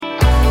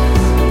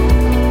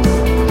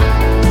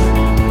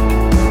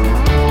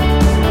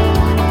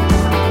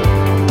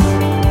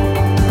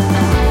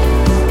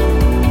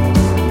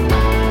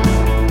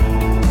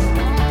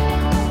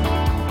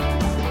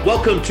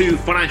Welcome to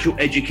Financial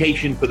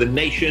Education for the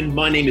Nation.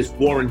 My name is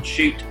Warren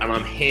Shute, and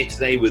I'm here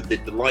today with the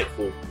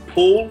delightful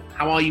Paul.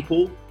 How are you,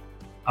 Paul?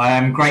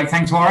 I'm great,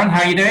 thanks, Warren.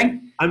 How are you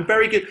doing? I'm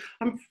very good.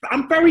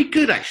 I'm very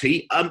good,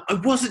 actually. I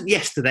wasn't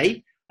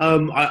yesterday.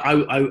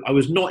 I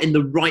was not in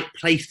the right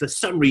place for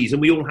some reason.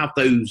 We all have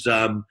those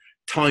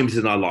times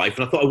in our life,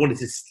 and I thought I wanted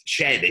to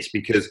share this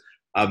because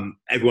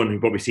everyone who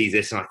probably sees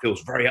this and I feel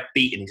very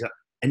upbeat,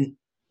 and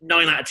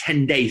 9 out of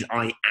 10 days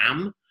I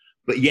am.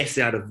 But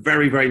yesterday I had a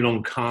very, very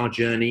long car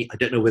journey. I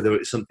don't know whether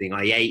it's something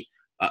I ate.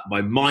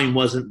 My mind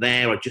wasn't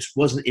there. I just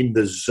wasn't in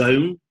the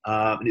zone.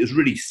 And it was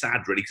really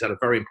sad, really, because I had a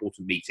very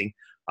important meeting.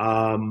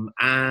 But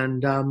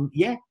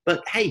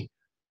hey,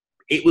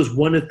 it was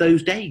one of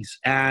those days.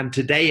 And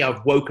today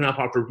I've woken up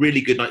after a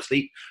really good night's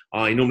sleep.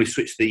 I normally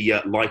switch the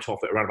light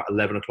off at around about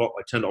 11 o'clock.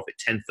 I turned it off at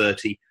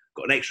 10:30,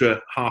 got an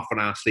extra half an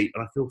hour sleep,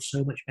 and I feel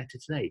so much better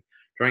today.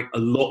 Drank a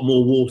lot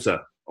more water.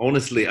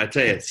 Honestly, I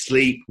tell you,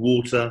 sleep,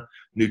 water,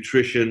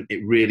 nutrition,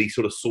 it really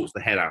sort of sorts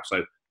the head out.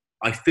 So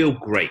I feel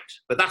great.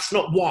 But that's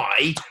not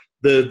why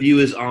the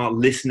viewers are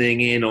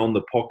listening in on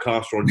the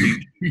podcast or on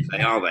YouTube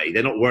today, are they?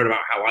 They're not worried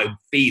about how I'm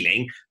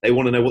feeling. They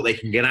want to know what they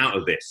can get out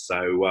of this.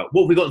 So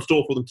what have we got in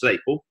store for them today,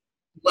 Paul?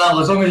 Well,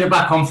 as long as you're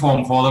back on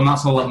form for them,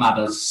 that's all that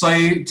matters. So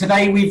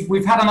today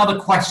we've had another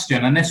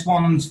question, and this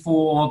one's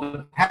for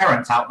the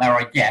parents out there,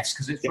 I guess,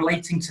 because it's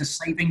relating to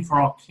saving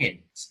for our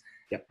kids.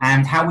 Yep.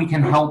 And how we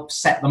can help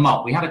set them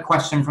up. We had a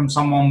question from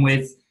someone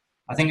with,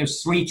 I think it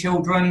was 3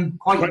 children,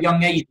 quite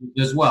young ages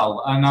as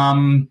well.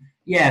 And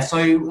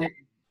so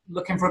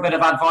looking for a bit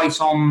of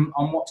advice on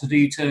what to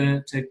do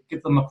to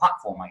give them a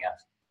platform, I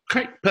guess.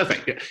 Okay,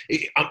 perfect.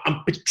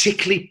 I'm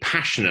particularly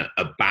passionate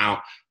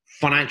about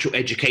financial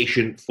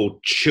education for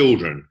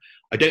children.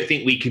 I don't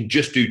think we can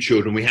just do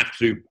children. We have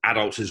to do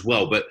adults as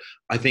well. But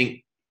I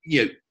think,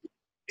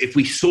 if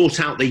we sort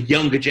out the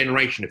younger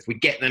generation, if we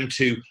get them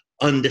to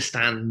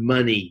understand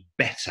money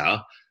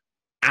better,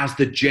 as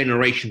the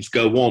generations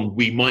go on,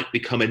 we might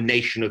become a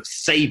nation of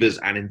savers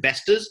and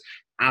investors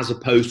as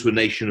opposed to a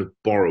nation of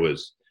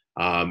borrowers.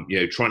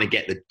 Trying to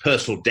get the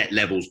personal debt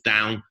levels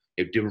down.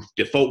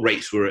 Default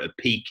rates were at a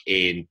peak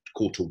in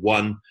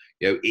Q1.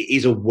 It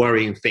is a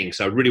worrying thing.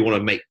 So I really want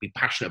to be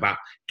passionate about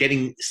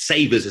getting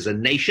savers as a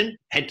nation,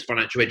 hence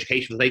financial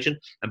education for the nation,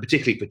 and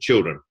particularly for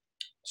children.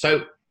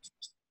 So,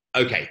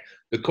 okay,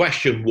 the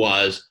question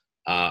was,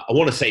 I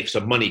want to save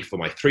some money for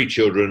my 3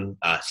 children,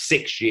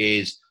 6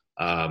 years,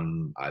 I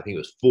think it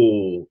was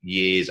 4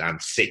 years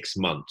and 6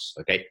 months.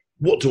 Okay,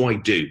 what do I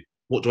do?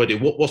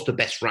 What's the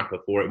best wrapper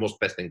for it? What's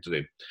the best thing to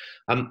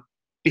do?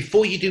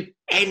 Before you do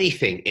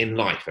anything in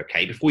life,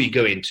 okay, before you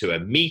go into a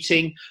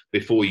meeting,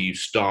 before you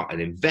start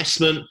an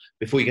investment,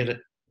 before you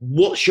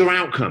what's your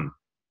outcome?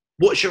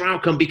 What's your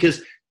outcome?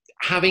 Because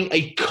having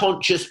a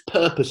conscious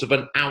purpose of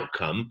an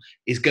outcome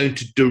is going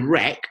to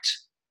direct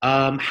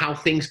how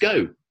things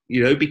go.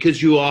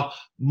 Because you are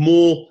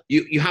more,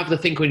 you have the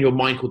thing on your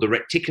mind called the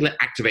reticular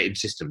activating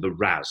system, the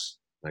RAS,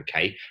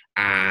 okay?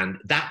 And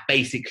that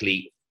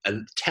basically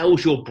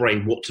tells your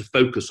brain what to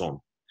focus on.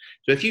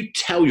 So if you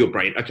tell your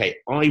brain, okay,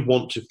 I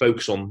want to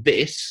focus on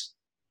this,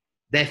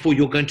 therefore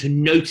you're going to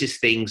notice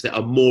things that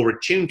are more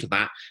attuned to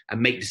that and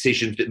make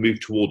decisions that move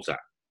towards that.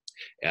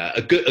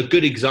 A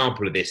good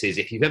example of this is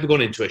if you've ever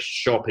gone into a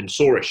shop and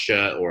saw a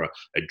shirt or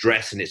a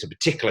dress and it's a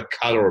particular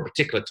color or a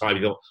particular type,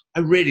 you go, I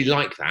really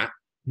like that.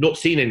 Not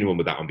seen anyone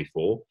with that on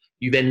before.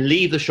 You then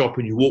leave the shop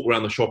and you walk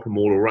around the shopping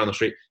mall or around the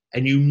street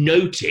and you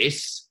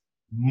notice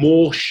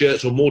more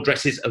shirts or more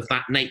dresses of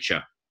that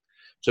nature.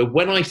 So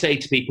when I say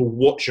to people,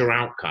 what's your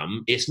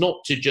outcome? It's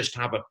not to just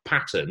have a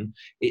pattern.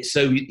 It's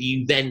so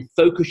you then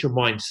focus your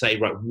mind to say,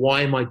 right,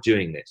 why am I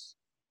doing this?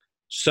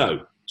 So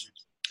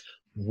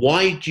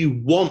why do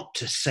you want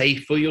to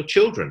save for your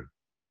children?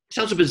 It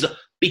sounds a bit bizarre.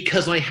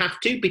 Because I have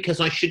to, because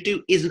I should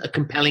do, isn't a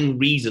compelling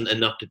reason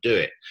enough to do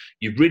it.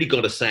 You've really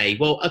got to say,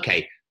 well,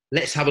 okay,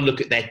 let's have a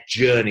look at their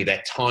journey,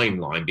 their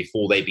timeline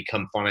before they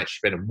become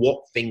financially independent.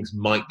 What things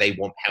might they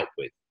want help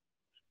with?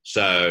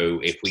 So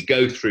if we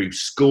go through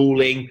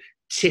schooling,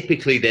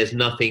 typically there's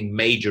nothing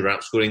major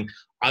out schooling.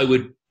 I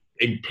would,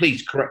 and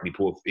please correct me,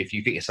 Paul, if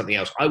you think it's something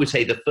else. I would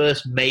say the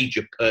first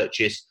major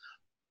purchase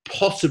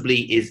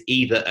possibly is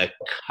either a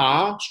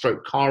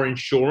car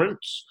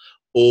insurance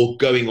or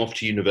going off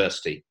to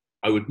university.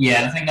 I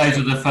think those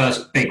are the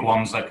first big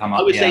ones that come up.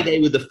 I would say they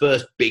were the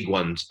first big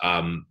ones,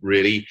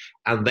 really.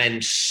 And then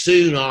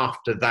soon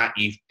after that,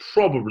 you've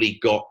probably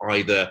got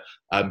either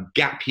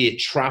gap year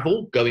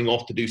travel, going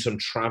off to do some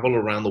travel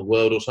around the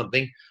world or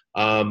something.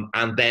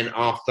 And then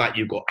after that,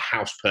 you've got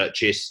house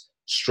purchase,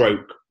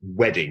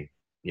 wedding,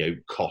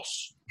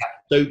 costs.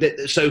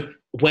 Yeah. So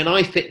when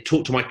I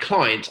talk to my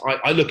clients,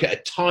 I look at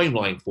a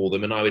timeline for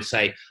them and I would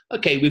say,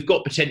 okay, we've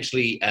got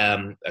potentially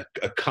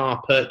a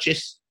car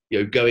purchase,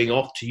 going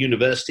off to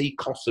university,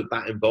 costs of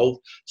that involved.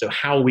 So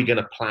how are we going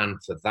to plan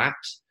for that?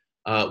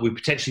 We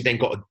potentially then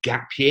got a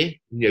gap year.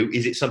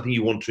 Is it something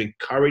you want to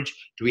encourage?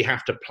 Do we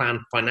have to plan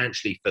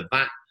financially for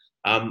that?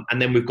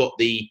 And then we've got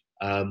the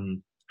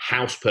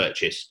house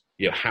purchase.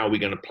 How are we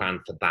going to plan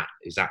for that?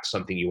 Is that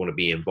something you want to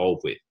be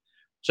involved with?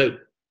 So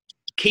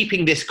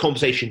keeping this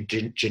conversation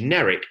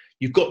generic,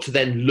 you've got to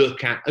then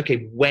look at,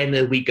 okay, when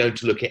are we going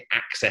to look at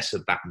access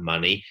of that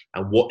money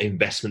and what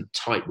investment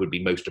type would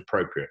be most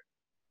appropriate?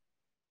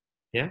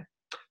 Yeah.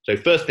 So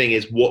first thing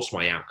is, what's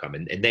my outcome?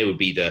 And they would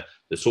be the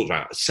sorts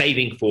of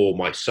saving for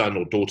my son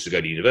or daughter to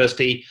go to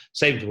university,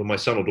 saving for my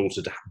son or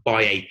daughter to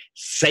buy a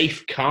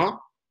safe car.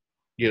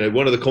 You know,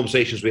 one of the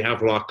conversations we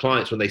have with our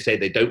clients when they say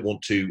they don't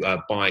want to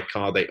buy a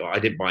car,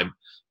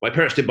 my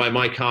parents didn't buy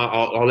my car,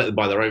 I'll let them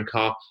buy their own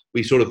car.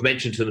 We sort of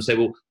mention to them and say,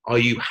 well, are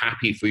you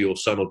happy for your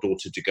son or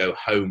daughter to go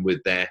home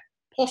with their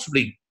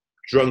possibly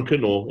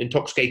drunken or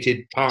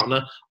intoxicated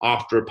partner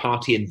after a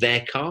party in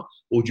their car,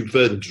 or would you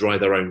prefer them to drive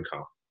their own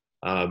car?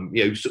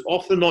 You know, so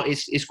often not,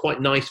 it's quite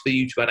nice for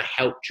you to be able to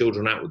help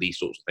children out with these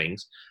sorts of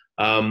things.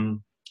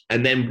 And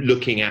then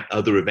looking at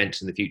other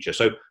events in the future.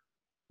 So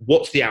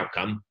what's the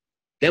outcome?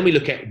 Then we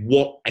look at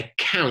what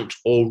account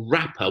or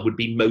wrapper would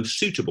be most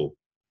suitable.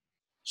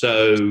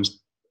 So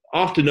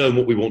after knowing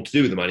what we want to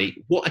do with the money,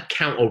 what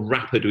account or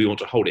wrapper do we want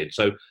to hold in?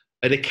 So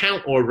an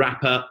account or a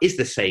wrapper is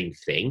the same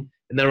thing,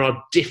 and there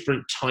are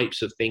different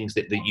types of things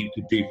that you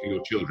could do for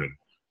your children.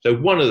 So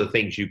one of the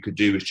things you could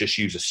do is just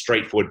use a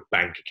straightforward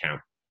bank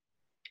account.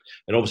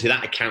 And obviously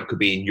that account could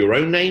be in your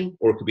own name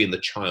or it could be in the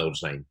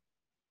child's name.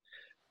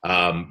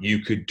 You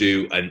could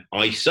do an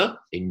ISA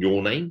in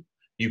your name.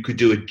 You could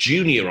do a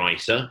junior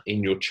ISA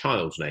in your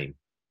child's name.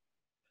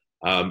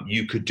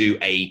 You could do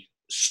a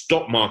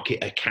stock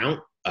market account.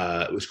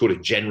 It's called a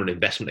general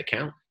investment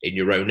account in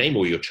your own name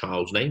or your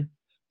child's name.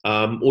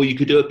 Or you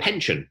could do a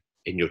pension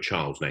in your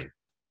child's name.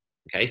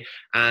 Okay.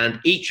 And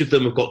each of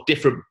them have got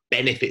different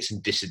benefits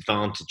and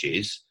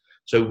disadvantages.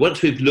 So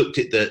once we've looked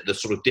at the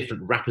sort of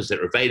different wrappers that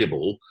are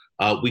available,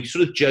 we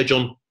sort of judge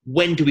on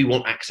when do we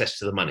want access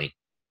to the money.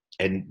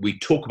 And we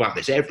talk about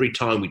this every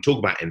time we talk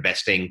about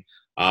investing.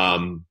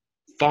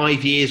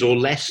 5 years or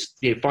less,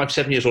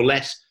 5-7 years or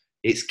less,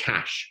 it's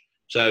cash.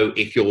 So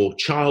if your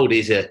child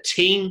is a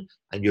teen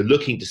and you're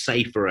looking to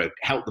save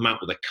help them out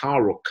with a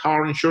car or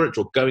car insurance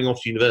or going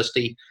off to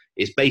university,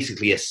 it's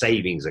basically a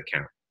savings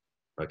account,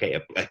 okay,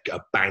 a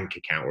bank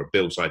account or a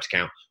bill-side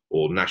account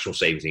or national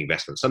savings and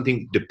investment,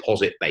 something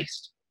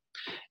deposit-based.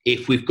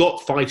 If we've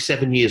got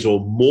 5-7 years or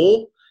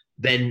more,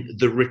 then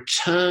the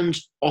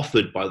returns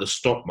offered by the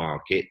stock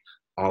market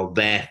are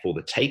there for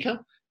the taker,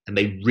 and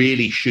they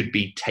really should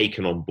be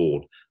taken on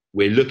board.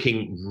 We're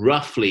looking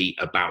roughly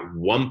about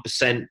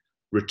 1%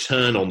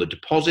 return on the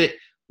deposit.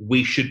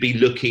 We should be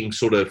looking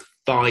sort of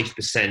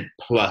 5%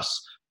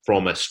 plus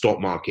from a stock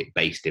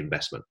market-based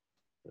investment.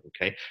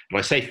 Okay, when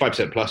I say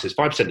 5% plus,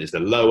 5% is the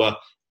lower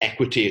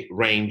equity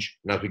range,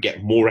 and as we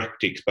get more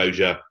equity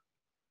exposure,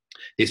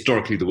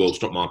 historically the world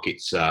stock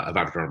markets have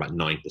averaged around about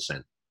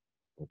 9%.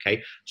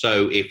 Okay,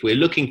 so if we're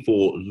looking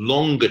for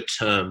longer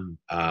term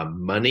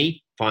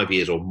money, 5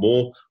 years or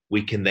more,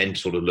 we can then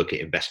sort of look at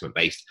investment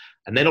based.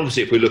 And then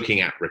obviously if we're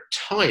looking at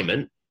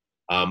retirement,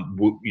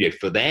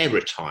 for their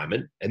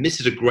retirement, and this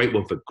is a great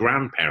one for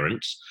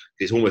grandparents,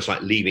 it's almost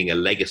like leaving a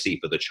legacy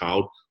for the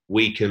child,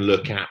 we can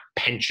look at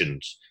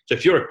pensions. So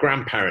if you're a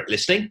grandparent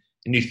listening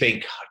and you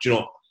think, do you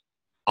know what,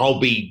 I'll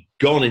be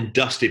gone and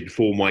dusted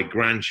before my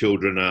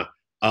grandchildren are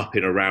up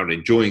and around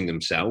enjoying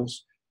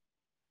themselves,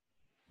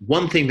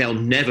 one thing they'll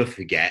never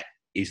forget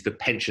is the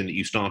pension that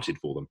you started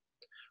for them.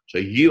 So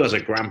you as a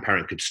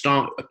grandparent could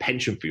start a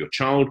pension for your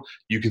child.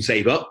 You can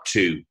save up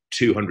to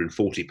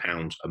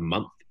 £240 a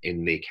month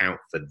in the account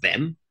for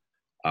them.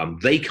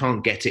 They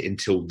can't get it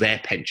until their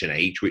pension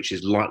age, which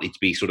is likely to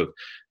be sort of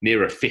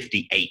nearer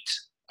 58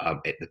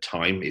 at the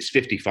time. It's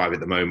 55 at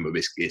the moment,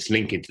 but it's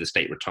linking to the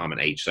state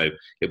retirement age. So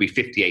it'll be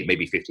 58,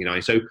 maybe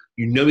 59. So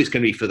you know it's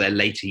going to be for their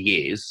later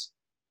years.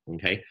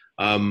 Okay.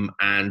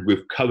 And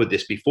we've covered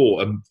this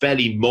before, a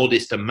fairly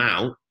modest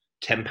amount,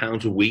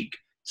 £10 a week,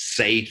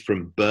 saved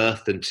from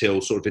birth until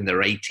sort of in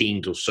their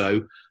 18s or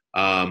so,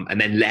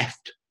 and then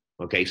left.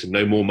 Okay, so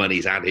no more money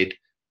is added.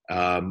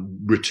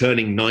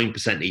 Returning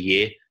 9% a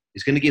year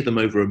is going to give them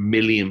over £1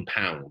 million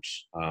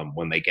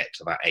when they get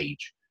to that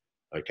age.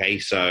 Okay,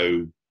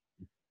 so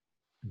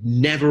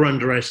never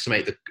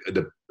underestimate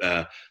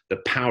the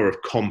power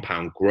of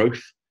compound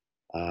growth.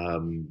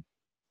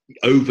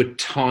 Over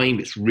time,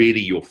 it's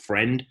really your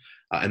friend,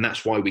 and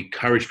that's why we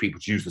encourage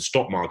people to use the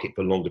stock market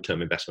for longer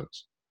term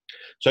investments.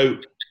 So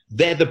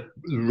they're the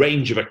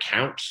range of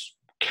accounts: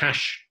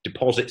 cash,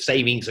 deposit,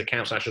 savings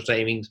accounts, national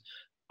savings,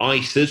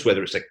 ISAs,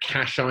 whether it's a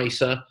cash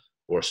ISA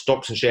or a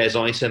stocks and shares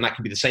ISA, and that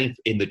can be the same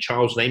in the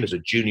child's name as a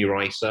junior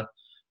ISA,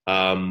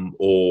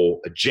 or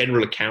a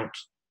general account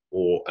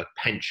or a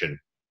pension.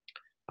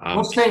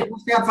 What's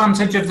the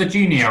advantage of the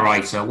junior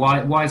ISA?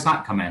 Why does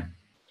that come in?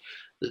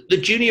 The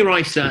junior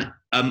ISA,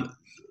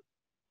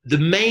 the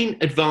main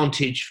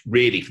advantage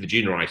really for the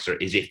junior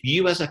ISA is if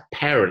you as a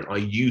parent are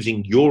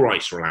using your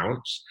ISA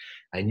allowance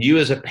and you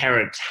as a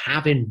parent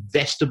have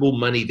investable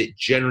money that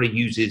generally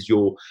uses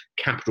your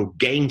capital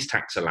gains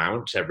tax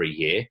allowance every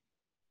year,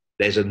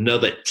 there's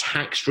another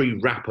tax-free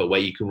wrapper where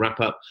you can wrap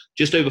up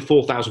just over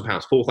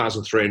 £4,000,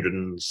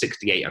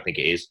 4,368 I think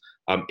it is,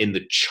 in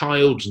the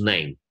child's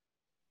name.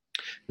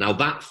 Now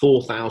that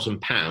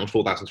 £4,000,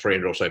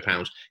 4,300 or so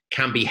pounds,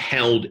 can be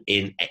held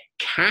in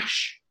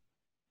cash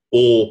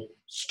or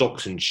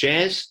stocks and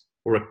shares,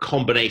 or a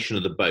combination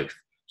of the both.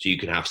 So you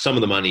can have some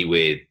of the money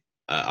with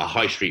a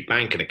high street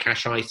bank and a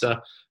cash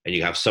ISA, and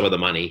you have some of the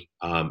money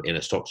in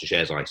a stocks and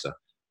shares ISA.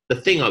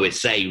 The thing I would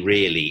say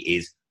really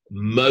is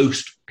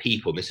most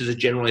people, this is a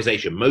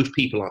generalization, most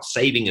people are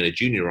saving in a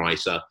junior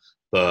ISA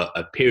for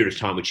a period of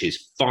time which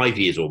is 5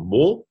 years or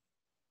more.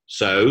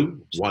 So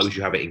why would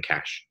you have it in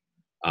cash?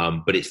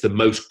 But it's the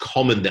most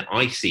common that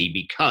I see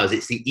because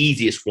it's the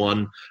easiest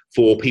one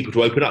for people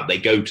to open up. They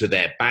go to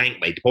their bank,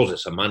 they deposit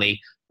some money.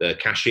 The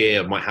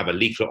cashier might have a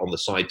leaflet on the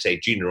side, say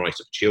junior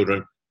ISA for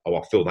children. Oh,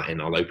 I'll fill that in.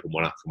 I'll open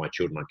one up for my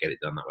children. I'll get it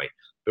done that way.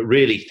 But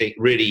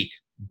really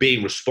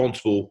being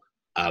responsible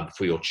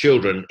for your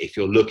children, if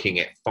you're looking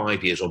at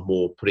 5 years or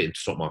more, put it into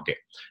stock market.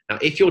 Now,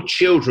 if your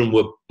children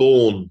were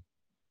born,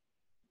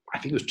 I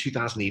think it was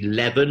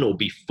 2011 or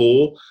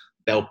before,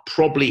 they'll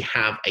probably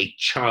have a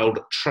child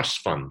trust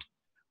fund,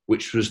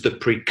 which was the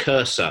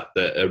precursor,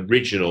 the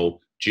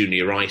original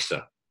junior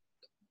ISA.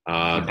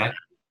 Okay.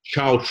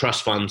 Child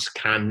trust funds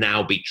can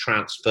now be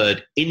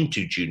transferred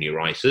into junior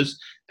ISAs,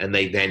 and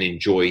they then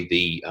enjoy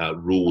the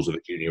rules of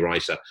a junior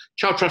ISA.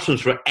 Child trust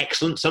funds were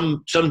excellent.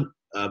 Some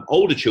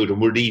older children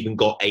would have even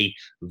got a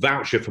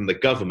voucher from the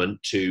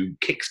government to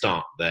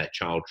kickstart their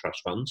child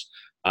trust funds.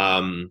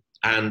 And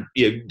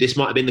this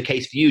might have been the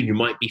case for you, and you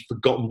might be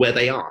forgotten where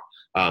they are.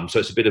 So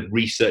it's a bit of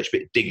research, a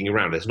bit of digging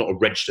around. There's not a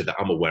register that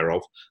I'm aware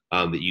of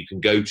that you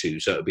can go to.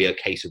 So it'll be a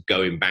case of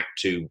going back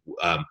to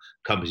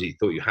companies you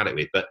thought you had it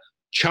with. But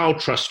child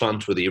trust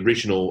funds were the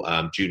original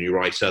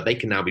junior ISA. They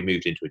can now be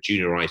moved into a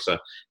junior ISA,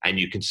 and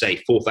you can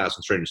save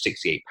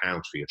 £4,368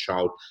 for your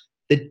child.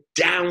 The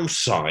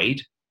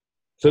downside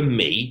for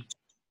me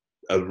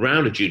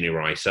around a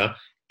junior ISA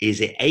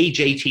is at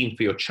age 18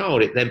 for your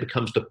child, it then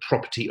becomes the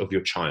property of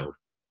your child.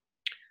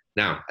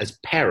 Now, as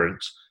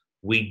parents,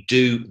 we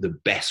do the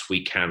best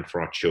we can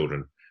for our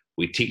children.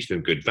 We teach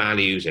them good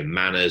values and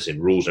manners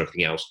and rules and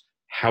everything else.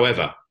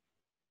 However,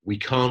 we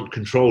can't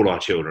control our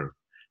children,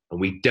 and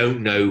we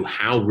don't know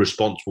how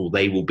responsible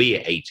they will be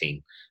at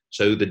 18.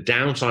 So the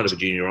downside of a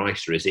junior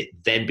ISA is it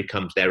then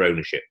becomes their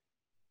ownership.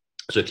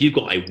 So if you've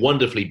got a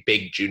wonderfully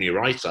big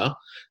junior ISA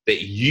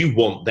that you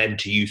want them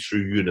to use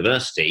through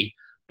university,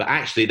 but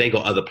actually they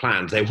got other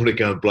plans, they want to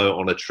go and blow it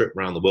on a trip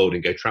around the world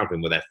and go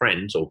traveling with their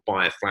friends, or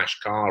buy a flash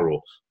car,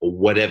 or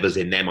whatever's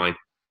in their mind,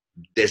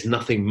 there's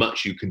nothing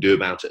much you can do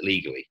about it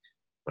legally.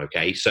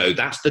 Okay, so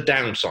that's the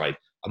downside.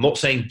 I'm not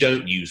saying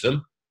don't use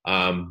them,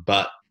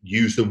 but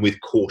use them with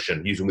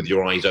caution, use them with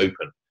your eyes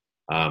open.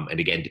 And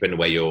again, depending on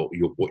where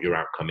what your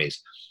outcome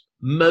is.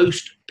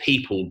 Most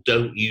people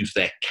don't use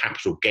their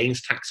capital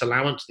gains tax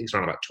allowance. I think it's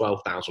around about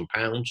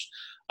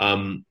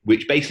 £12,000,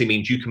 which basically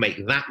means you can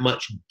make that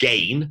much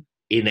gain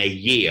in a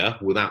year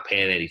without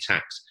paying any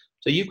tax.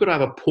 So you've got to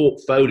have a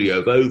portfolio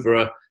of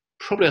over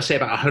probably I'd say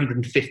about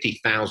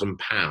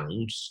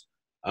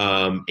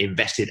 £150,000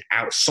 invested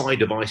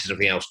outside of ISAs and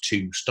everything else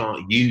to start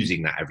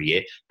using that every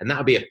year. And that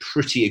would be a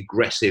pretty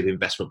aggressive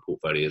investment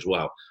portfolio as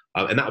well.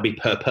 And that would be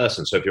per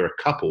person. So if you're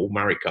a couple,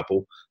 married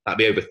couple, that'd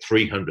be over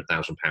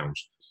 £300,000.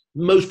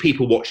 Most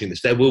people watching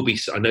this, there will be,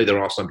 I know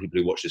there are some people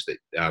who watch this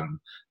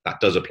that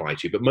does apply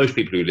to, but most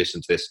people who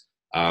listen to this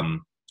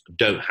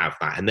don't have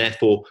that. And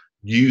therefore,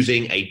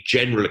 using a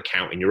general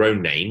account in your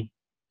own name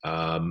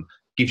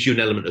gives you an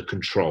element of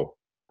control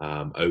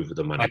over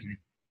the money.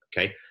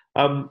 Okay.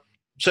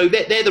 So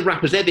they're the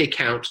wrappers, they're the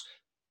accounts.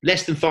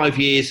 Less than 5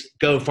 years,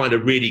 go and find a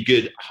really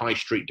good high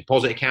street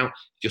deposit account.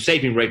 If you're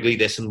saving regularly,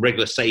 there's some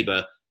regular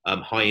saver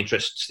high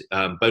interest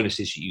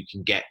bonuses you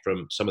can get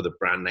from some of the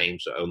brand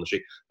names that are on the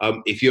street.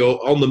 If you're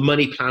on the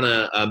Money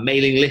Planner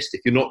mailing list,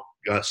 if you're not,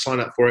 sign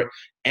up for it.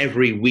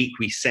 Every week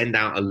we send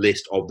out a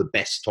list of the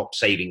best top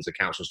savings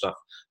accounts and stuff.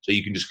 So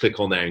you can just click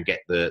on there and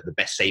get the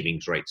best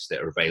savings rates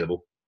that are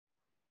available.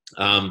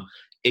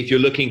 If you're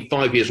looking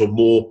 5 years or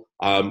more,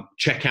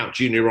 check out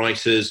junior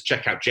ISAs,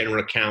 check out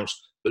general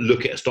accounts, but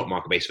look at a stock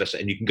market based investor,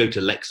 and you can go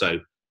to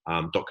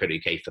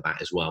lexo.co.uk for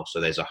that as well.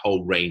 So there's a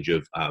whole range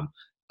of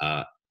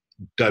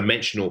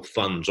dimensional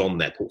funds on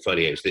their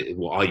portfolios that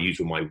what I use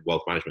with my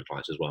wealth management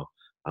clients as well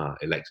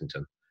in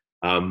Lexington.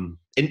 And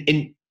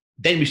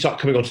then we start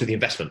coming on to the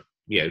investment,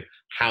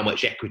 how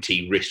much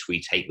equity risk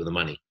we take with the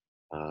money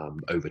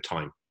over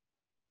time.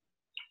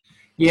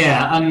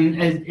 Yeah,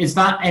 and is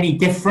that any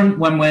different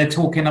when we're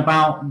talking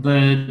about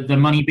the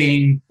money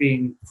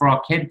being for our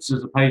kids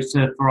as opposed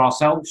to for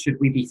ourselves? Should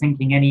we be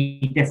thinking any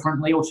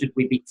differently, or should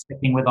we be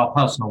sticking with our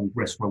personal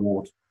risk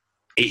reward?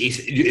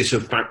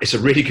 It's a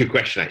really good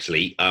question,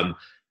 actually.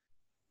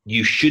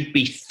 You should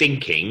be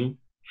thinking,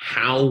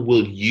 how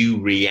will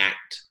you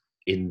react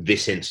in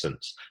this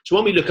instance? So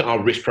when we look at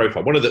our risk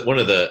profile, one of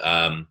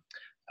the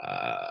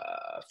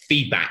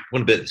feedback, I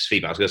was going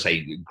to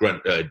say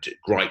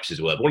gripes is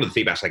a word, but one of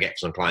the feedbacks I get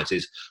from some clients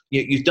is,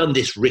 you've done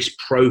this risk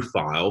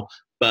profile,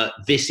 but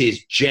this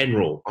is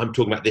general. I'm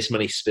talking about this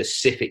money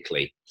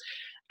specifically.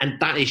 And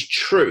that is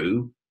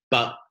true,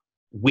 but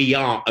we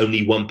are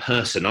only one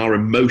person. Our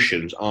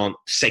emotions aren't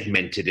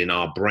segmented in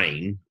our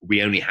brain.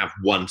 We only have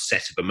one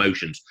set of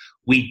emotions.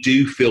 We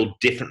do feel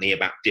differently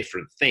about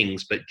different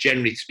things, but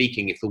generally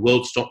speaking, if the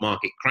world stock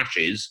market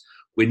crashes,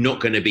 we're not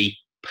going to be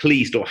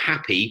pleased or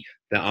happy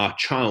that our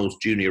child's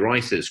junior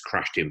ISAs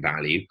crashed in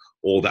value,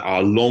 or that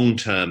our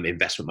long-term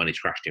investment money's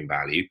crashed in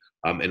value,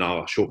 and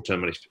our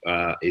short-term money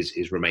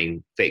is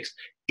remain fixed.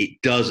 It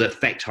does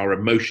affect our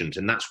emotions,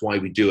 and that's why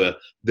we do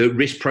the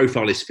risk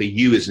profile is for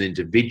you as an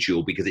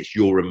individual, because it's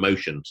your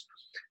emotions.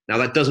 Now,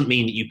 that doesn't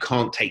mean that you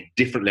can't take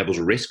different levels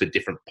of risk for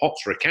different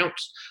pots or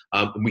accounts,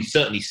 and we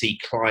certainly see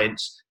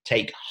clients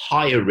take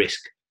higher risk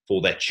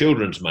for their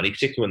children's money,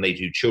 particularly when they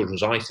do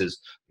children's ISAs,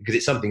 because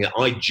it's something that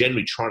I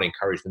generally try and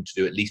encourage them to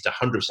do at least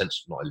 100%,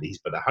 not at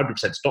least, but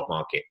 100% stock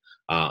market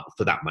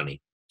for that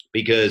money.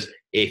 Because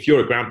if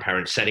you're a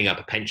grandparent setting up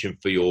a pension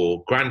for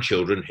your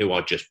grandchildren who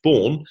are just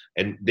born,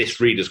 and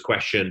this reader's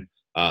question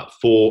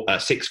for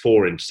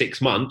 6-4 in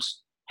 6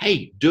 months,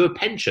 hey, do a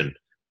pension,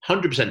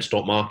 100%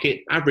 stock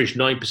market, average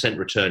 9%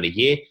 return a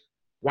year.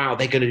 Wow,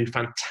 they're going to do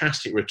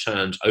fantastic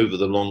returns over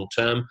the long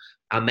term.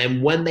 And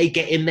then when they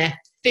get in their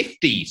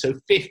 50, so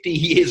 50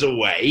 years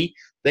away,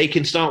 they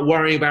can start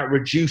worrying about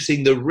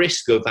reducing the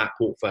risk of that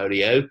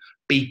portfolio,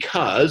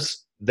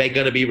 because they're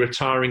going to be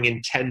retiring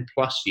in 10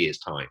 plus years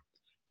time.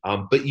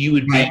 But you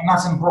would be... And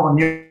that's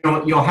important.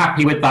 You're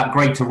happy with that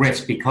greater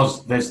risk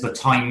because there's the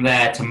time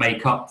there to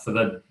make up for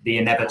the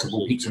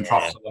inevitable peaks and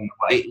troughs along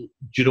the way.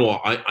 Do you know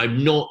what?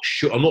 I'm not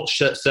sure. I'm not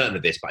certain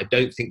of this, but I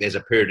don't think there's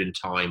a period in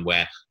time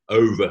where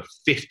over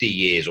 50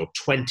 years or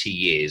 20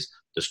 years,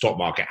 the stock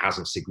market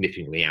hasn't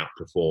significantly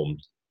outperformed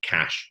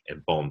cash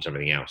and bonds,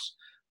 everything else.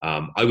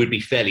 I would be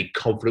fairly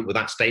confident with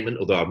that statement,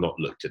 although I've not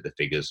looked at the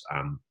figures,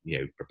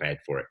 prepared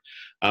for it.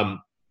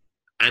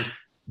 And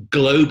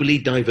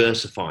globally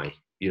diversify.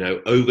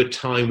 Over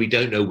time, we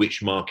don't know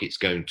which market's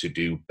going to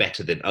do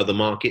better than other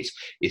markets.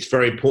 It's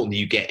very important that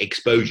you get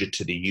exposure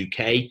to the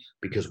UK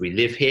because we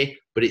live here,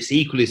 but it's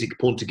equally as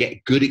important to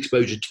get good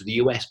exposure to the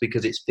US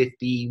because it's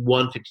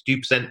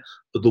 52%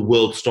 of the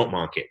world stock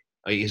market.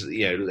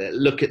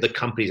 Look at the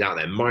companies out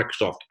there,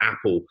 Microsoft,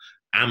 Apple,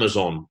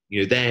 Amazon.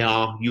 You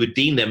would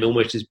deem them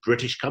almost as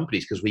British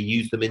companies because we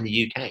use them in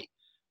the UK.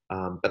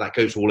 But that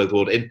goes all over the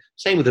world. And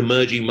same with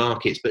emerging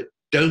markets, but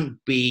don't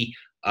be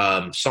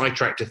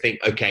sidetracked to think,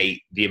 okay,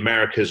 the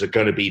Americas are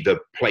going to be the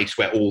place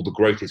where all the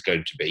growth is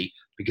going to be,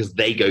 because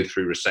they go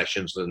through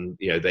recessions and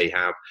they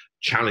have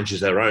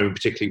challenges of their own,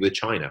 particularly with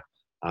China.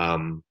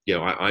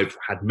 I've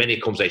had many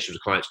conversations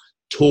with clients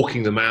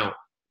talking them out,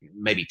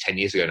 maybe 10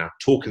 years ago now,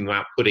 talking them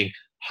out putting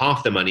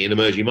half their money in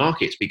emerging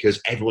markets because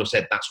everyone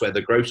said that's where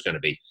the growth's going to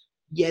be.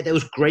 Yeah, there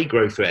was great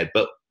growth there,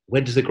 but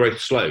when does the growth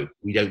slow?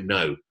 We don't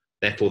know.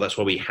 Therefore, that's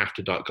why we have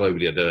to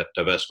globally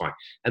diversify.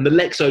 And the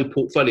Lexo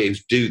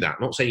portfolios do that.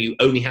 I'm not saying you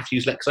only have to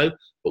use Lexo,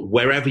 but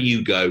wherever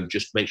you go,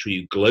 just make sure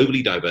you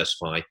globally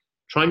diversify.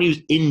 Try and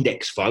use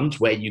index funds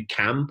where you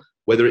can,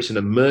 whether it's in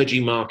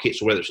emerging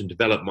markets or whether it's in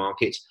developed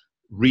markets.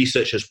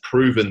 Research has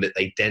proven that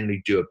they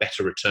generally do a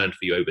better return for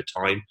you over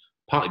time,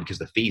 partly because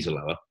the fees are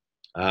lower.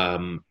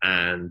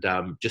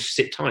 Just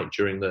sit tight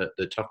during the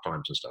tough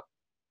times and stuff.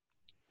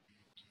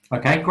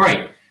 Okay,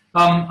 great.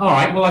 All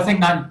right. Well, I think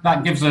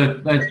that gives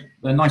a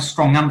nice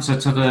strong answer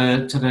to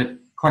the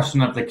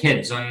question of the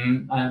kids.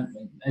 And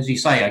as you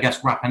say, I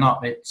guess wrapping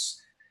up, it's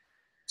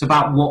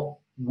about what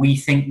we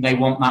think they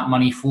want that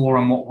money for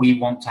and what we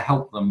want to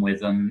help them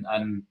with. And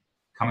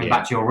coming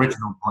back to your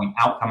original point,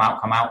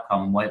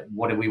 outcome.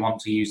 What do we want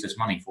to use this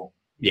money for?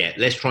 Yeah,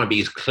 let's try and be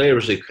as clear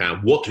as we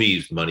can. What do we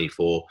use the money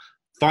for?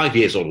 5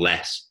 years or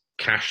less,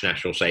 cash,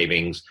 national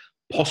savings,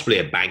 possibly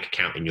a bank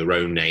account in your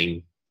own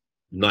name,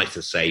 nice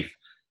and safe.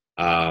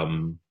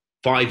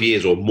 5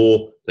 years or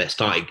more, let's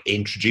start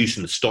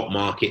introducing the stock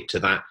market to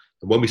that.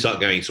 And when we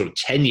start going sort of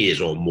 10 years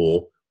or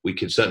more, we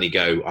can certainly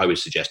go, I would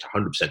suggest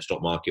 100%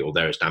 stock market or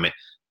there's damn it,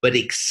 but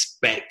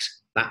expect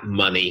that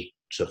money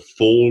to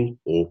fall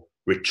or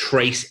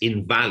retrace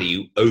in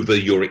value over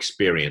your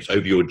experience,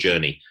 over your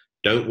journey.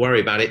 Don't worry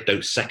about it.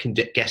 Don't second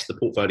guess the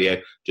portfolio.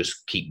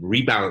 Just keep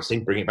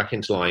rebalancing, bring it back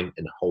into line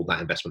and hold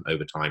that investment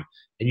over time.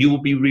 And you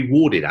will be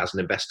rewarded as an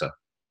investor.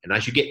 And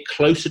as you get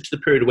closer to the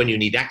period when you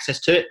need access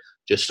to it,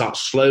 just start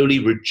slowly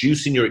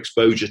reducing your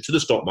exposure to the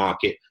stock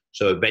market.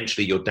 So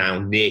eventually you're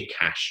down near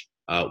cash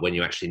when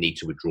you actually need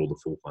to withdraw the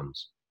full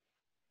funds.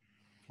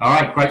 All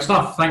right, great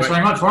stuff. Thanks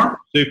very much, Warren.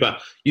 Super.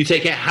 You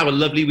take care. Have a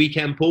lovely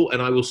weekend, Paul, and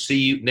I will see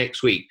you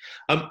next week.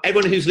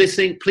 Everyone who's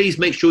listening, please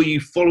make sure you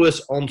follow us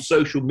on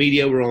social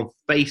media. We're on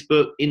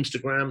Facebook,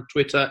 Instagram,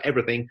 Twitter,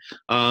 everything.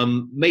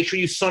 Make sure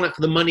you sign up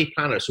for the Money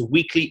Planner. It's a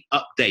weekly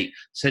update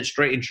sent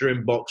straight into your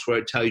inbox where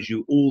it tells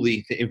you all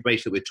the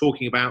information that we're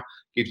talking about,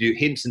 gives you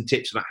hints and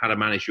tips about how to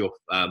manage your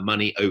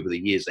money over the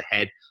years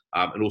ahead.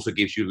 And also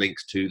gives you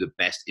links to the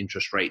best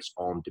interest rates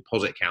on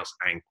deposit accounts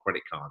and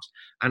credit cards.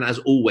 And as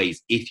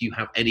always, if you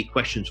have any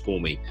questions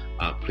for me,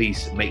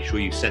 please make sure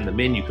you send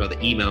them in. You can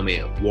either email me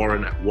at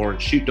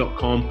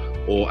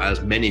warren@warrenshoot.com, or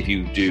as many of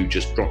you do,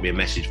 just drop me a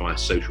message via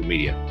social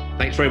media.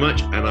 Thanks very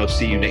much, and I'll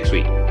see you next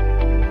week.